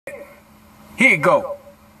Here you go.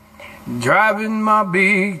 Driving my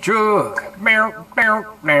big truck, bow, bow,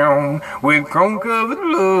 down, with chrome-covered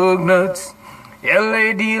lug nuts,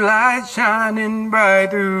 LED lights shining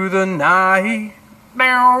bright through the night.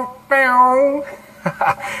 Bow, bow.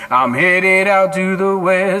 I'm headed out to the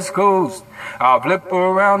west coast. I'll flip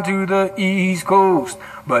around to the east coast,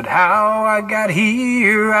 but how I got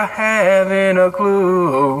here I haven't a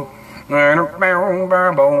clue.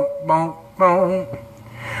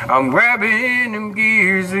 I'm grabbing them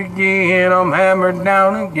gears again, I'm hammered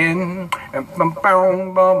down again. I'm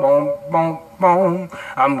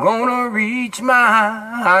gonna reach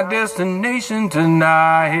my destination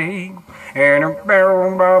tonight.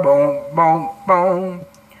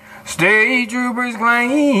 State troopers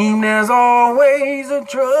claim there's always a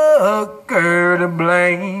trucker to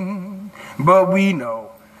blame, but we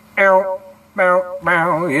know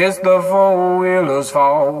it's the four-wheeler's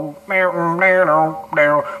fault.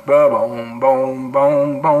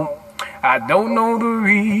 I don't know the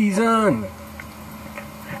reason.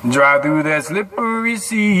 Drive through that slippery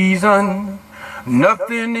season.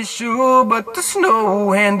 Nothing is sure but the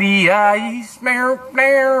snow and the ice.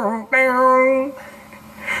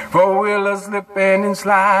 Four-wheeler slipping and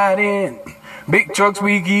sliding. Big trucks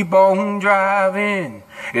we keep on driving.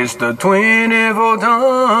 It's the 24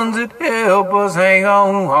 tons that help us hang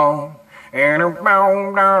on.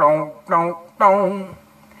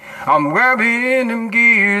 I'm grabbing them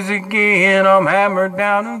gears again, I'm hammered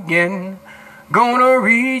down again. Gonna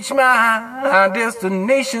reach my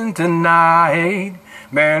destination tonight.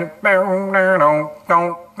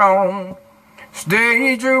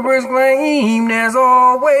 State troopers claim there's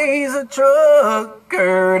always a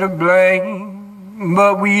trucker to blame,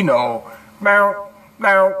 but we know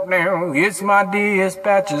it's my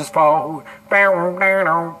dispatcher's fault.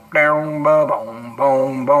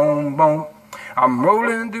 I'm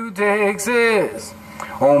rolling through Texas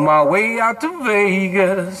on my way out to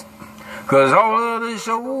Vegas, 'cause all of the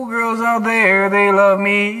showgirls out there, they love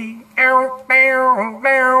me.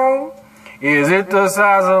 Is it the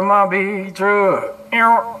size of my big truck?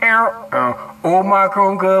 Or my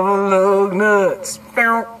chrome-covered lug nuts?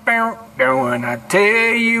 When I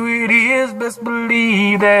tell you it is, best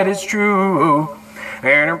believe that it's true.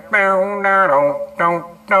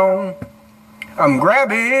 I'm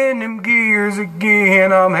grabbing them gears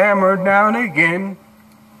again, I'm hammered down again.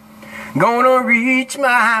 Gonna reach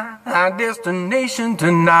my destination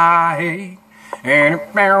tonight.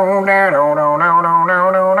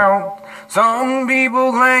 Some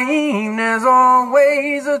people claim there's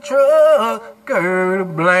always a trucker to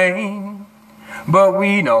blame, but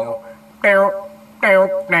we know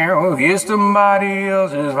it's somebody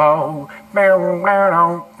else's fault. Thank you.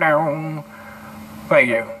 Thank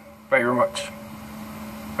you very much.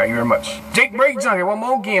 Thank you very much. Jake Brakejunkey, one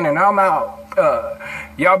more again, and I'm out.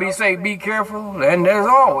 Y'all be safe, be careful, and as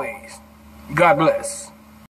always, God bless.